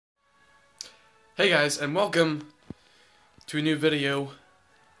Hey guys, and welcome to a new video.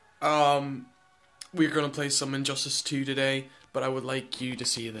 We're gonna play some Injustice 2 today, but I would like you to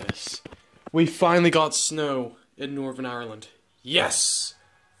see this. We finally got snow in Northern Ireland. Yes!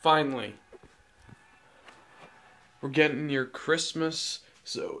 Finally. We're getting near Christmas,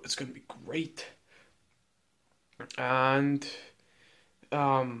 so it's gonna be great. And,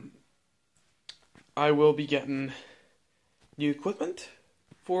 I will be getting new equipment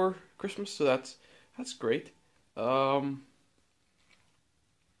for Christmas, so that's great. So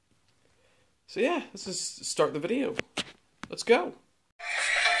yeah, let's just start the video. Let's go.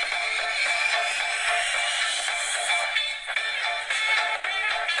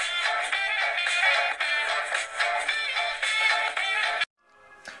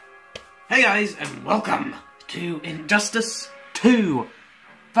 Hey guys, and welcome to Injustice 2.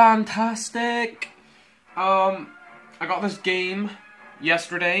 Fantastic. I got this game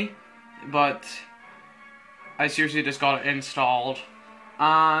yesterday, but I seriously just got it installed,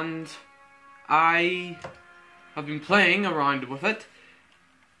 and I have been playing around with it,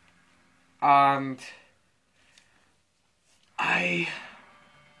 and I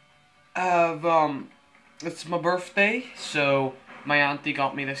have, it's my birthday, so my auntie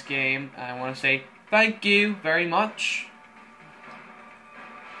got me this game, and I want to say thank you very much.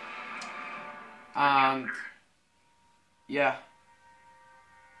 And yeah.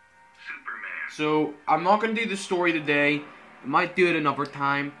 So I'm not going to do the story today. I might do it another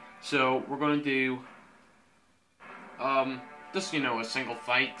time. So we're going to do just, you know, a single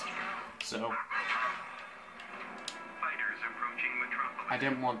fight. So I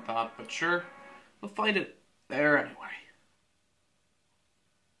didn't want that, but sure, we'll fight it there anyway.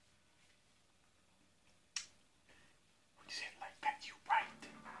 Would you say it like that? You right?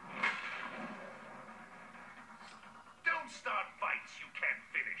 Don't start fights you can't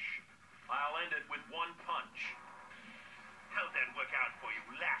finish. I'll end it with one punch. How'd that work out for you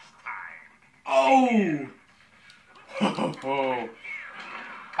last time? Oh!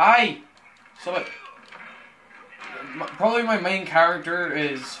 Hi! So, probably my main character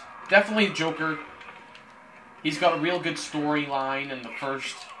is definitely Joker. He's got a real good storyline in the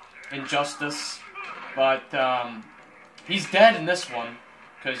first Injustice, but he's dead in this one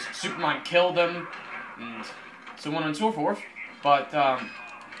because Superman killed him and so on and so forth. But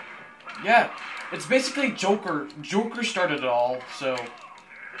yeah, it's basically Joker. Joker started it all, so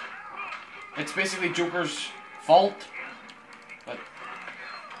it's basically Joker's fault. But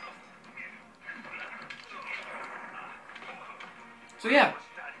so yeah,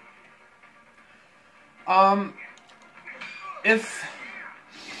 if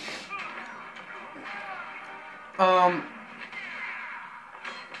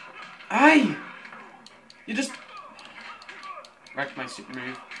you just wrecked my super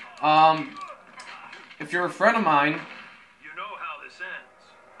move. If you're a friend of mine, You know how this ends.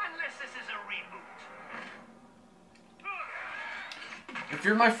 Unless this is a reboot. if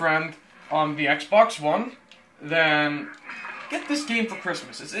you're my friend on the Xbox One, then get this game for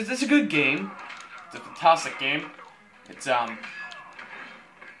Christmas. It's a good game. It's a fantastic game. It's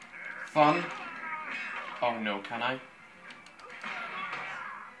fun. Oh no, can I?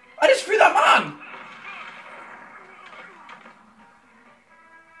 I just threw that man!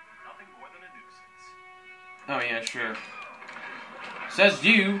 Nothing more than a nuisance. Oh yeah, sure. Says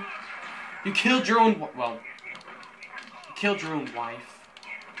you. You killed your own. Well, you killed your own wife.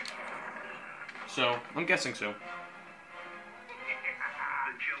 So I'm guessing so. The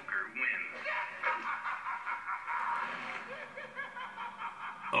Joker wins.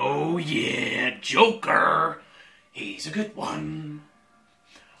 Oh yeah, Joker. He's a good one.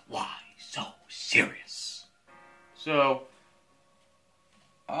 Why so serious? So,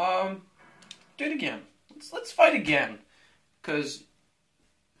 do it again. Let's fight again. Cause,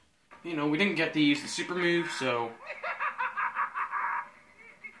 you know, we didn't get to use the super move, so.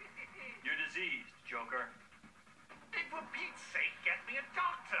 You're diseased, Joker. And for Pete's sake, get me a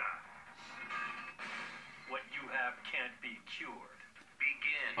doctor. What you have can't be cured.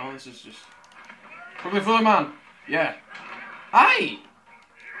 Begin. Oh, this is just. Quickly, Fuller Man. Yeah. Aye.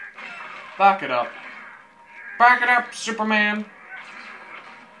 Back it up. Back it up, Superman.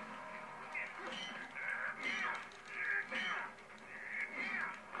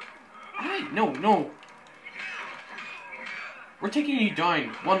 Aye, no. We're taking you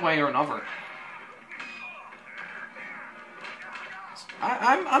down one way or another.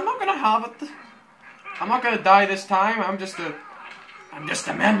 I'm not gonna have it. I'm not gonna die this time. I'm just a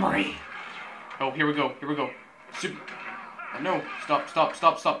memory. Oh, here we go. Super. No, stop.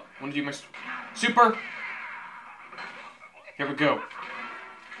 Want to do my super? Here we go.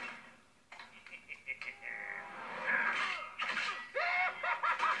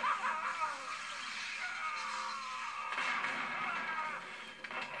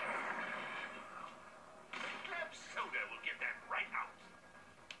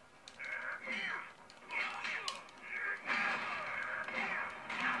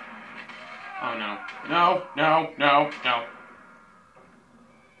 No, no, no, no.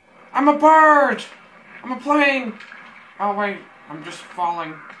 I'm a bird! I'm a plane! Oh wait, I'm just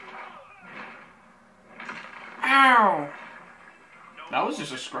falling. Ow! That was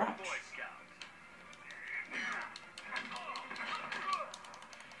just a scratch.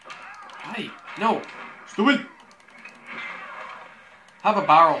 Hey, no! Stupid! Have a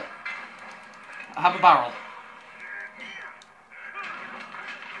barrel. Have a barrel.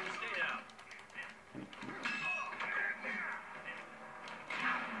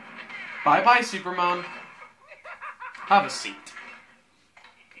 Bye-bye, Superman. Have a seat.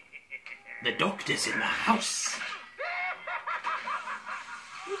 The doctor's in the house.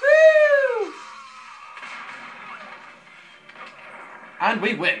 Woo! And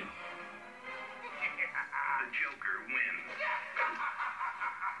we win. The Joker wins.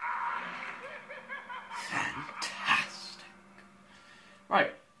 Fantastic.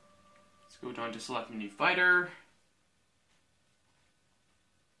 Right. Let's go down to select a new fighter.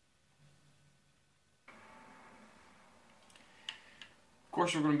 Of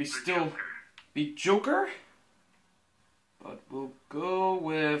course, we're going to be still be Joker, but we'll go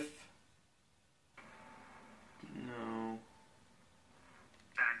with no.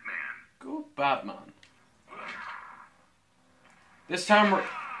 Batman. Go with Batman. This time we're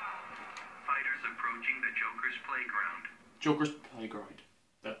Fighters approaching the Joker's playground. Joker's playground.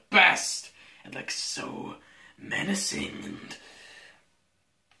 The best! It looks so menacing and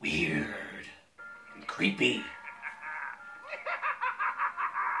weird and creepy.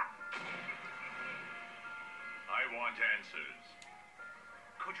 I want answers.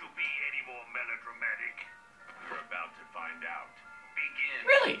 Could you be any more melodramatic? You're about to find out. Begin.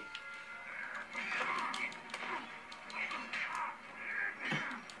 Really?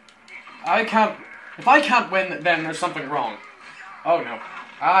 I can't. If I can't win, then there's something wrong. Oh no.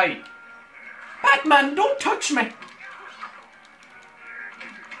 Batman, don't touch me!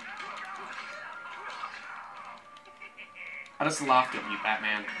 I just laughed at you,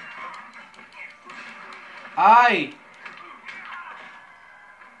 Batman.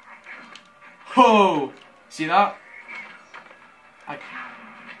 Ho! See that?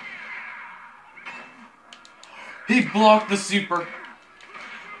 He blocked the super.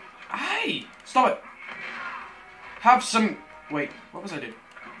 Stop it! Have some. Wait, what was I doing?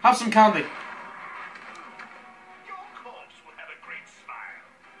 Have some candy. Your corpse will have a great smile.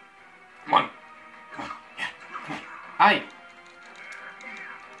 Come on. Come on. Yeah, come on.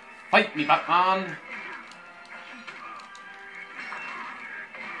 Fight me, Batman.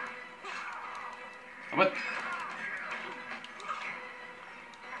 Stop it.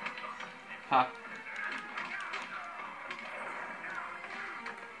 Ha.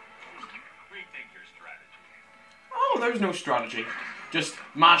 Oh, there's no strategy. Just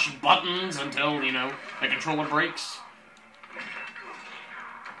mash buttons until, you know, the controller breaks.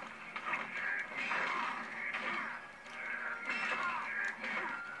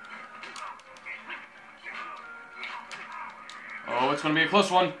 Oh, it's gonna be a close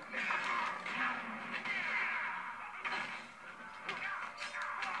one.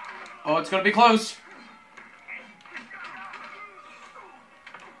 Oh, it's gonna be close.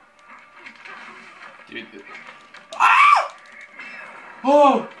 Dude. Ah!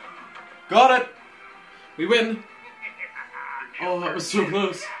 Oh! Got it! We win! Oh, that was so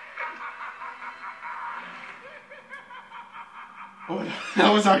close. Oh,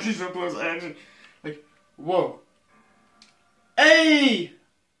 that was actually so close. I actually, like, whoa. Hey!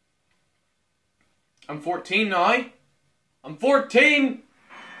 I'm 14 now. I'm 14!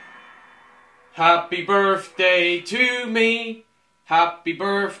 Happy birthday to me. Happy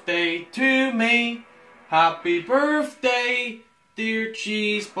birthday to me. Happy birthday, dear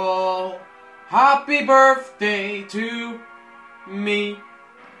cheese ball. Happy birthday to me.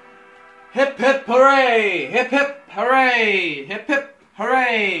 Hip hip hooray! Hip hip hooray! Hip hip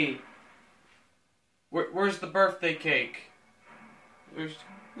hooray! Where's the birthday cake? There's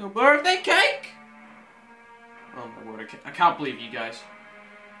no birthday cake? Oh my word, I can't believe you guys.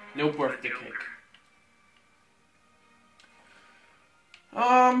 No birthday cake.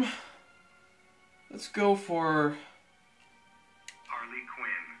 Let's go for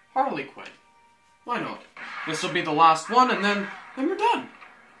Harley Quinn. Why not? This will be the last one, and then we're done.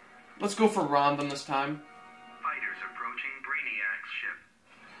 Let's go for random this time. Fighters approaching Brainiac's ship.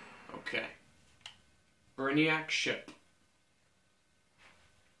 Okay. Brainiac ship.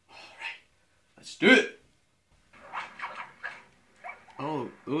 Alright. Let's do it!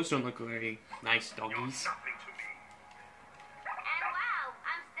 Oh, those don't look very nice doggies. Nothing to me. And wow,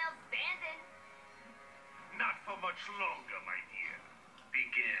 I'm still standing. Not for much longer, my dear.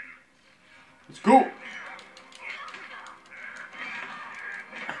 Begin. Let's go!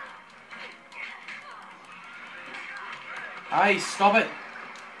 Aye, stop it.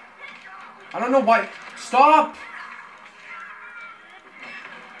 I don't know why. Stop!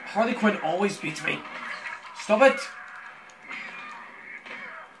 Harley Quinn always beats me. Stop it!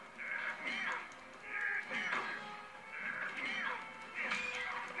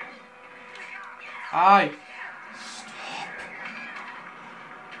 Aye. Stop.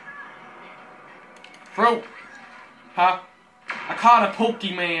 Throw. Huh? I caught a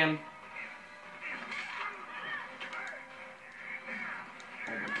Pokemon.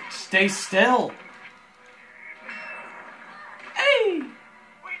 Oh my God. Stay still. Hey! Wait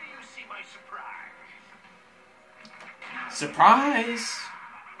till you see my surprise. Surprise!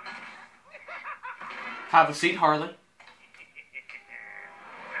 Have a seat, Harley.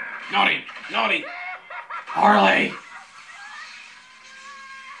 Naughty! Naughty! Harley!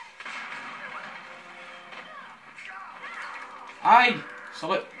 Aye!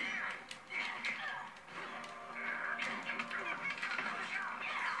 Stop it.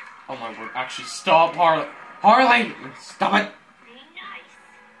 Oh my word. Actually, stop, Harley. Harley! Stop it!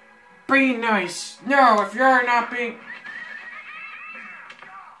 Be nice. Be nice. No, if you're not being...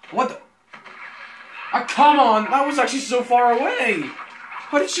 What the... come on! That was actually so far away!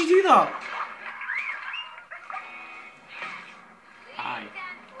 How did she do that? Aye. Done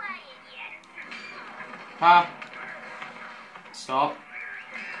playing yet. Ha. Stop.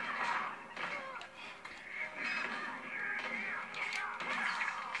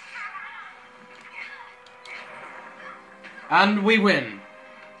 And we win.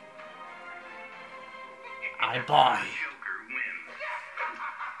 I buy. Joker wins.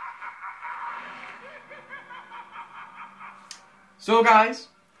 So guys,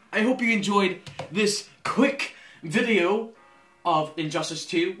 I hope you enjoyed this quick video of Injustice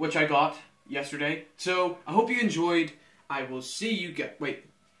 2, which I got yesterday. So, I hope you enjoyed. I will see you guys. Wait.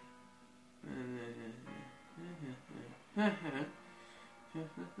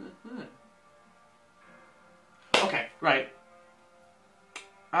 Okay, right.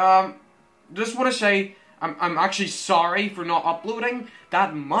 Just want to say, I'm actually sorry for not uploading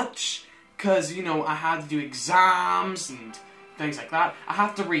that much, because, you know, I had to do exams and things like that. I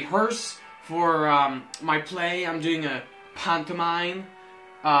have to rehearse for my play. I'm doing a pantomime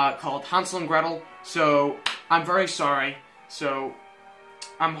called Hansel and Gretel, so I'm very sorry. So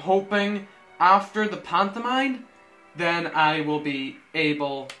I'm hoping after the pantomime, then I will be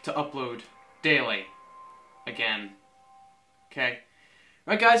able to upload daily again. Okay.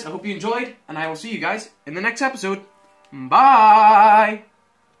 Right guys, I hope you enjoyed, and I will see you guys in the next episode. Bye!